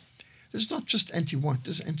bullet. This is not just anti-white,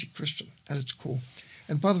 this is anti-Christian at its core.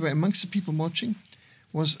 And by the way, amongst the people marching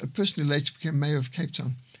was a person who later became mayor of Cape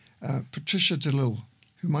Town, Patricia de Lille,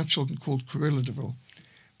 who my children called Cruella de Vil.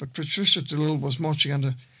 But Patricia de Lille was marching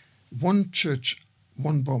under one church,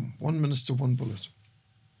 one bomb, one minister, one bullet.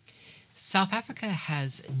 South Africa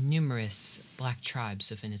has numerous black tribes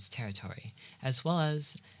within its territory, as well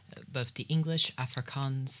as both the English,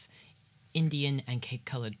 Afrikaans, Indian, and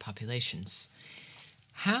Cape-coloured populations.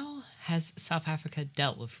 How has South Africa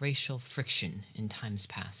dealt with racial friction in times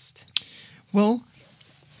past? Well,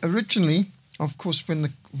 originally, of course, when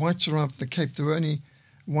the whites arrived in the Cape, there were only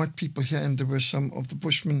white people here, and there were some of the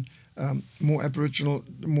Bushmen, more Aboriginal,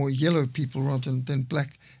 more yellow people rather than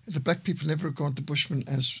black. The black people never regard the Bushmen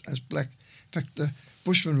as black. In fact, the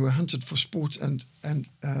Bushmen were hunted for sport and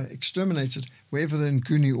exterminated wherever the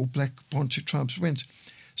Nguni or black Bantu tribes went.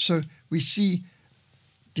 So we see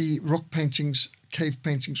the rock paintings, cave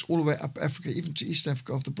paintings, all the way up Africa, even to East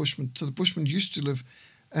Africa of the Bushmen. So the Bushmen used to live,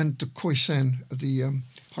 and the Khoisan, the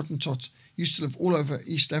Hottentots, used to live all over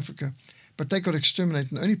East Africa. But they got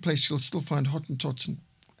exterminated. And the only place you'll still find Hottentots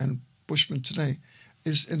and Bushmen today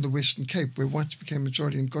is in the Western Cape, where whites became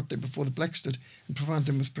majority and got there before the blacks did and provided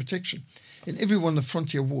them with protection. In every one of the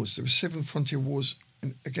frontier wars, there were 7 frontier wars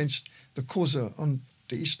against the Xhosa on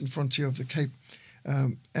the eastern frontier of the Cape.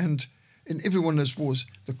 And in every one of those wars,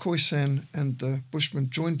 the Khoisan and the Bushmen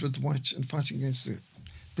joined with the whites in fighting against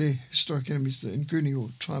their historic enemies, the Nguni or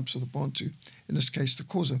tribes of the Bantu, in this case the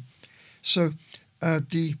Xhosa. So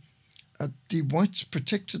the whites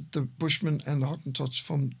protected the Bushmen and the Hottentots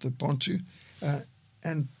from the Bantu,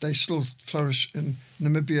 and they still flourish in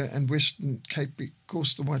Namibia and Western Cape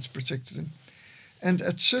because the whites protected them. And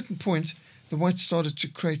at a certain point, the whites started to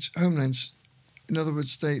create homelands. In other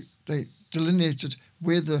words, they delineated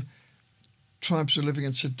where the tribes were living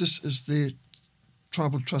and said, this is their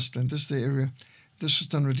tribal trust land, this is their area. This was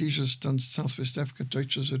done, Rhodesia's done Southwest Africa,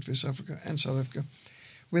 Deutsche Südwest Africa, and South Africa,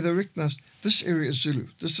 where they recognized this area is Zulu.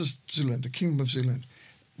 This is Zululand, the Kingdom of Zululand.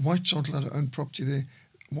 Whites aren't allowed to own property there.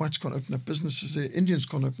 Whites can't open up businesses there. Indians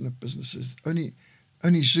can't open up businesses. Only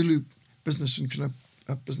Zulu businessmen can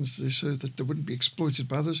businesses so that they wouldn't be exploited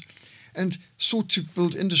by others, and sought to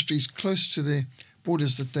build industries close to their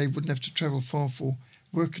borders that they wouldn't have to travel far for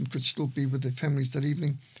work and could still be with their families that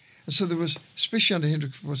evening. And so there was, especially under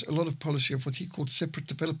Hendrik, was a lot of policy of what he called separate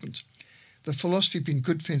development. The philosophy being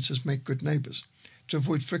good fences make good neighbours, to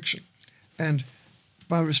avoid friction. And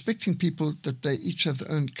by respecting people that they each have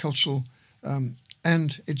their own cultural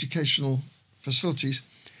and educational facilities,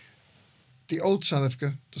 the old South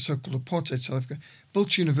Africa, the so-called apartheid South Africa,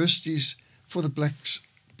 built universities for the blacks,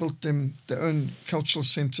 built them their own cultural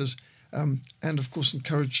centres, and of course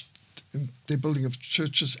encouraged the building of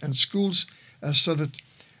churches and schools, so that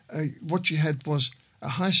what you had was a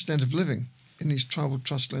high standard of living in these tribal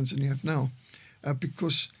trust lands than you have now,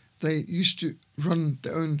 because they used to run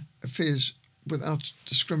their own affairs without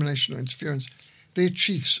discrimination or interference. Their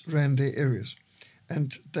chiefs ran their areas,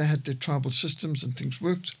 and they had their tribal systems and things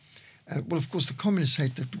worked. Well, of course, the communists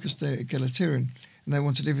hate that because they're egalitarian and they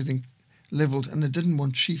wanted everything leveled, and they didn't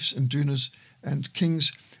want chiefs and dunas and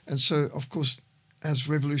kings. And so, of course, as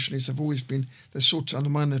revolutionaries have always been, they sought to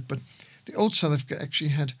undermine that. But the old South Africa actually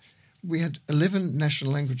had 11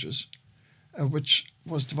 national languages, which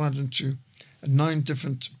was divided into 9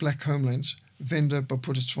 different black homelands: Venda,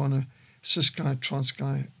 Bophuthatswana, Ciskei,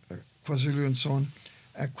 Transkei, KwaZulu, and so on,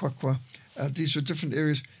 Kwakwa. These were different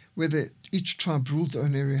areas where each tribe ruled their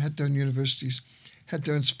own area, had their own universities, had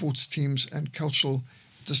their own sports teams and cultural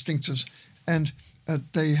distinctives, and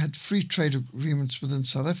they had free trade agreements within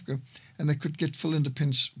South Africa, and they could get full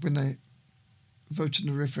independence when they voted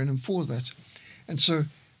in a referendum for that. And so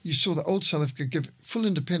you saw the old South Africa give full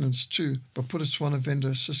independence to Bophuthatswana, Venda,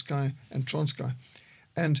 Ciskei, and Transkei.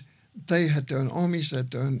 And they had their own armies, they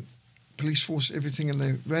had their own police force, everything, and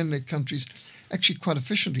they ran their countries actually quite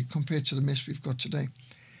efficiently compared to the mess we've got today.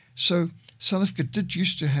 So South Africa did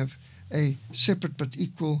used to have a separate but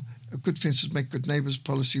equal good fences make good neighbours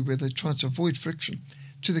policy, where they tried to avoid friction,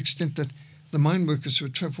 to the extent that the mine workers who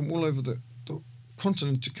would travel from all over the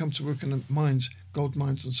continent to come to work in the mines, gold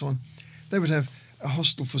mines and so on, they would have a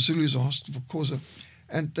hostel for Zulus, a hostel for Xhosa,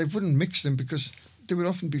 and they wouldn't mix them because there would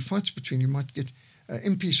often be fights between. You might get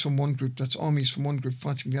MPs from one group, that's armies from one group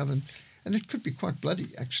fighting the other, and it could be quite bloody,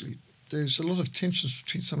 actually. There's a lot of tensions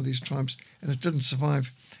between some of these tribes, and it didn't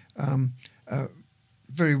survive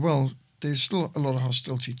very well. There's still a lot of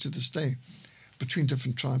hostility to this day between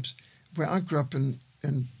different tribes. Where I grew up in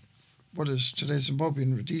what is today Zimbabwe,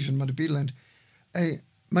 in Rhodesia, Madibili land, a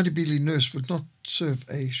Madibili nurse would not serve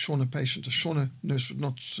a Shona patient. A Shona nurse would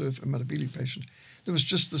not serve a Madibili patient. There was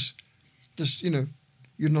just this,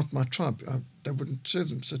 you're not my tribe. They wouldn't serve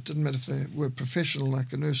them. So it didn't matter if they were professional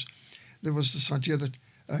like a nurse. There was this idea that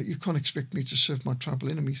you can't expect me to serve my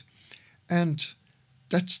tribal enemies. And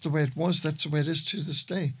that's the way it was. That's the way it is to this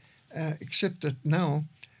day. Except that now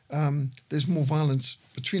there's more violence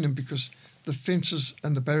between them because the fences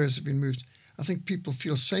and the barriers have been moved. I think people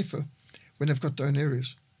feel safer when they've got their own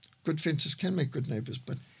areas. Good fences can make good neighbours,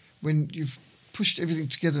 but when you've pushed everything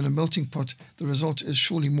together in a melting pot, the result is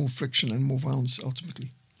surely more friction and more violence ultimately.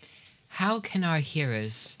 How can our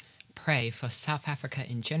hearers pray for South Africa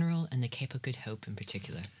in general and the Cape of Good Hope in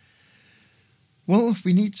particular? Well,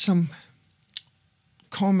 we need some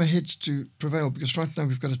calmer heads to prevail, because right now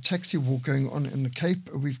we've got a taxi war going on in the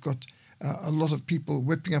Cape. We've got a lot of people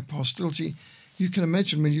whipping up hostility. You can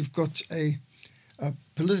imagine when you've got a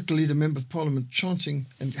political leader, member of parliament, chanting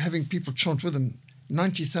and having people chant with him,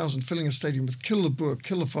 90,000 filling a stadium with "kill the Boer,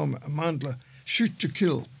 kill the farmer, Amandla, shoot to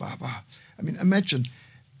kill, Baba." I mean, imagine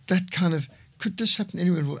that kind of, could this happen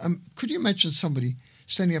anywhere? Could you imagine somebody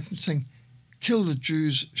standing up and saying, "Kill the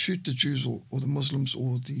Jews, shoot the Jews or the Muslims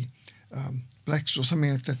or the blacks," or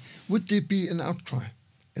something like that? Would there be an outcry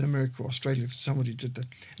in America or Australia if somebody did that?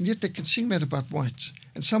 And yet they can sing that about whites.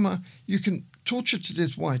 And somehow you can torture to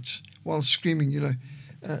death whites while screaming,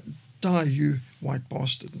 "Die, you white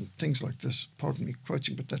bastard," and things like this. Pardon me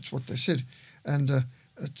quoting, but that's what they said. And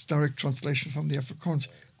it's direct translation from the Afrikaans,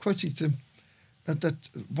 quoting them that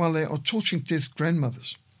while they are torturing to death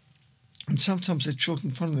grandmothers, and sometimes their children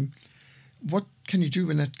in front of them, what can you do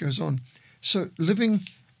when that goes on? So living,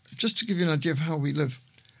 just to give you an idea of how we live,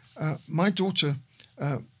 my daughter,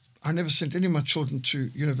 I never sent any of my children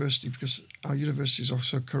to university because our universities are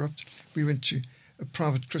so corrupt. We went to a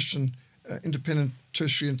private Christian independent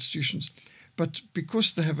tertiary institutions. But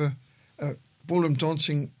because they have a ballroom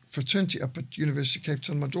dancing fraternity up at University of Cape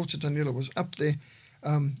Town, my daughter Daniela was up there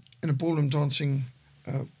in a ballroom dancing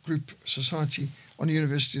group society on the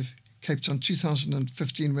University of Cape Town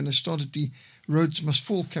 2015 when they started the Rhodes Must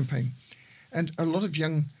Fall campaign. And a lot of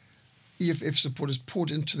young EFF supporters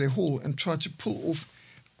poured into their hall and tried to pull off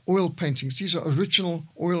oil paintings. These are original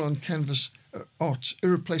oil on canvas art,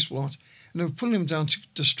 irreplaceable art, and they were pulling them down to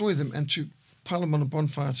destroy them and to pile them on a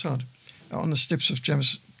bonfire outside, on the steps of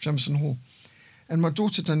Jamison Hall. And my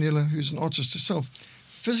daughter Daniela, who's an artist herself,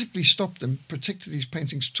 physically stopped them, protected these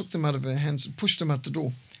paintings, took them out of her hands and pushed them out the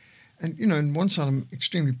door. And, on one side, I'm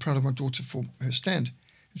extremely proud of my daughter for her stand.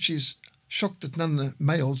 And she's shocked that none of the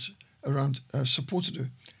males around supported her,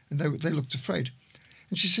 and they looked afraid.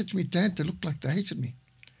 And she said to me, "Dad, they look like they hated me."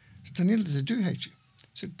 I said, "Daniela, they do hate you."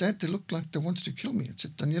 I said, "Dad, they look like they wanted to kill me." I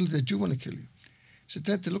said, "Daniela, they do want to kill you." I said,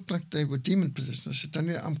 "Dad, they look like they were demon-possessed." I said,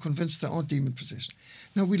 "Daniela, I'm convinced they are demon-possessed."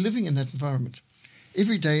 Now, we're living in that environment.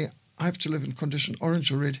 Every day, I have to live in condition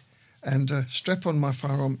orange or red and strap on my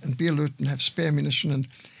firearm and be alert and have spare ammunition. And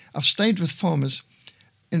I've stayed with farmers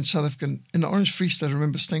in South Africa. In the Orange Free State, I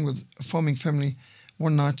remember staying with a farming family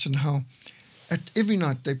one night, and how every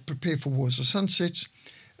night they prepare for war. As the sun sets,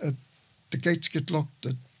 the gates get locked,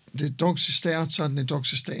 the dogs who stay outside and the dogs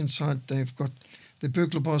who stay inside, they've got the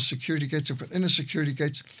burglar bars, security gates, they've got inner security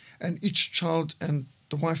gates, and each child and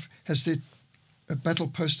the wife has their battle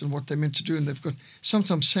post and what they're meant to do, and they've got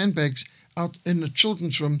sometimes sandbags out in the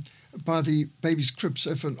children's room by the baby's crib,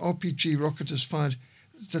 so if an RPG rocket is fired,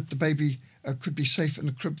 that the baby could be safe in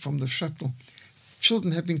the crib from the shrapnel.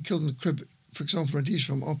 Children have been killed in the crib, for example, Rhodesia,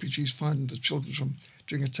 from RPGs fired in the children's room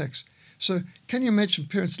during attacks. So can you imagine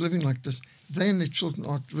parents living like this? They and their children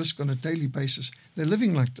are at risk on a daily basis. They're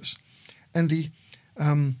living like this. And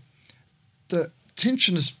the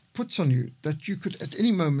tension is put on you that you could at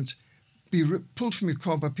any moment be pulled from your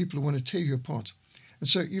car by people who want to tear you apart. And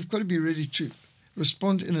so you've got to be ready to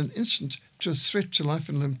respond in an instant to a threat to life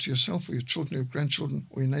and limb, to yourself or your children, your grandchildren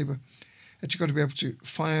or your neighbor. That you've got to be able to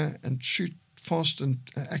fire and shoot fast and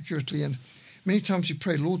accurately. And many times you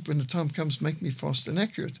pray, "Lord, when the time comes, make me fast and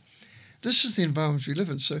accurate." This is the environment we live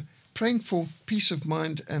in. So praying for peace of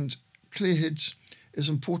mind and clear heads is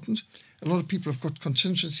important. A lot of people have got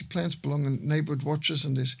contingency plans, belong in neighborhood watches,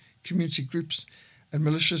 and there's community groups and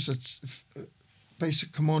militias, that's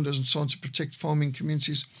basic commanders and so on, to protect farming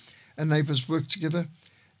communities, and neighbors work together.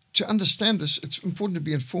 To understand this, it's important to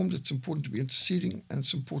be informed, it's important to be interceding, and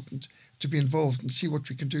it's important to be involved and see what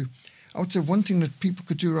we can do. I would say one thing that people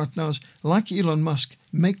could do right now is, like Elon Musk,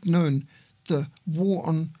 make known the war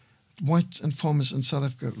on whites and farmers in South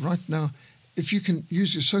Africa. Right now, if you can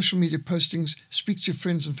use your social media postings, speak to your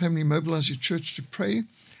friends and family, mobilize your church to pray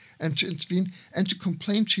and to intervene and to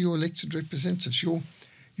complain to your elected representatives.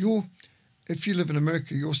 If you live in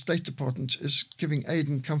America, your State Department is giving aid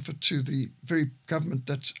and comfort to the very government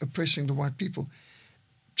that's oppressing the white people.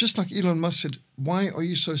 Just like Elon Musk said, "Why are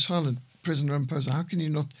you so silent, President Ramaphosa? How can you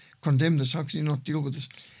not condemn this? How can you not deal with this?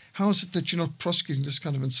 How is it that you're not prosecuting this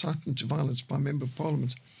kind of incitement to violence by a member of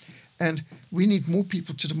parliament?" And we need more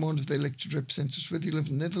people to demand of their elected representatives, whether you live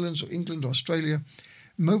in the Netherlands or England or Australia.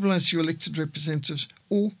 Mobilize your elected representatives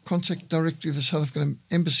or contact directly the South African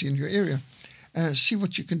embassy in your area. See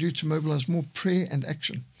what you can do to mobilize more prayer and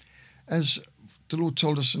action. As the Lord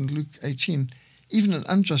told us in Luke 18, even an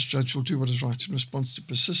unjust judge will do what is right in response to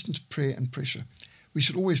persistent prayer and pressure. We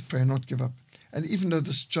should always pray and not give up. And even though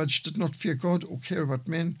this judge did not fear God or care about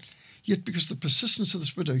men, yet because of the persistence of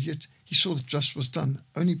this widow, yet he saw that justice was done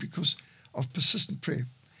only because of persistent prayer.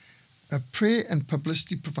 Prayer and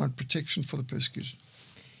publicity provide protection for the persecuted.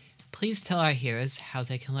 Please tell our hearers how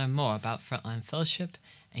they can learn more about Frontline Fellowship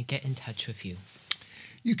and get in touch with you.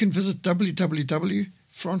 You can visit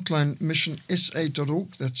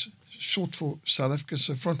www.frontlinemissionsa.org. That's short for South Africa,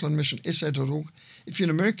 so frontlinemissionsa.org. If you're in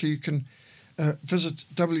America, you can visit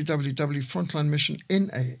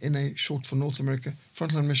www.frontlinemissionna, NA short for North America,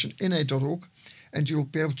 frontlinemissionna.org, and you'll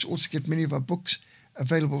be able to also get many of our books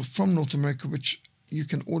available from North America, which you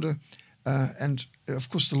can order, and of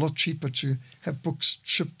course a lot cheaper to have books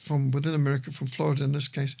shipped from within America, from Florida in this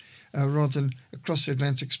case, rather than across the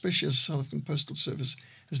Atlantic, especially as the South African Postal Service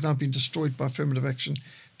has now been destroyed by affirmative action,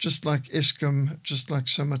 just like Eskom, just like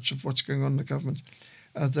so much of what's going on in the government.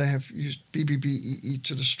 They have used BBBEE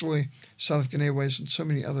to destroy South African Airways and so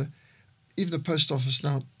many other. Even the post office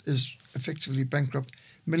now is effectively bankrupt.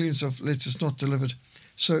 Millions of letters not delivered.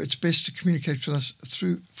 So it's best to communicate with us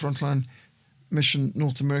through Frontline Mission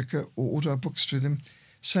North America or order our books through them.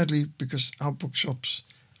 Sadly, because our bookshops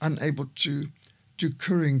are unable to do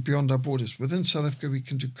couriering beyond our borders. Within South Africa, we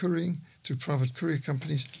can do couriering through private courier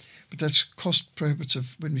companies, but that's cost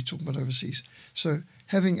prohibitive when we talk about overseas. So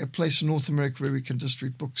having a place in North America where we can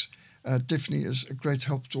distribute books definitely is a great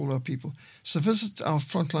help to all our people. So visit our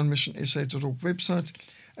frontlinemissionsa.org website,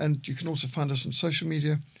 and you can also find us on social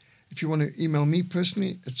media. If you want to email me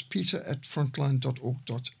personally, it's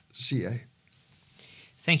peter@frontline.org.za.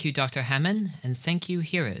 Thank you, Dr. Hammond, and thank you,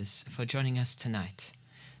 hearers, for joining us tonight.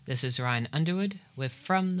 This is Ryan Underwood with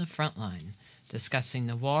From the Frontline, discussing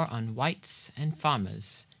the war on whites and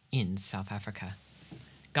farmers in South Africa.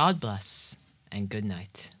 God bless and good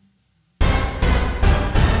night.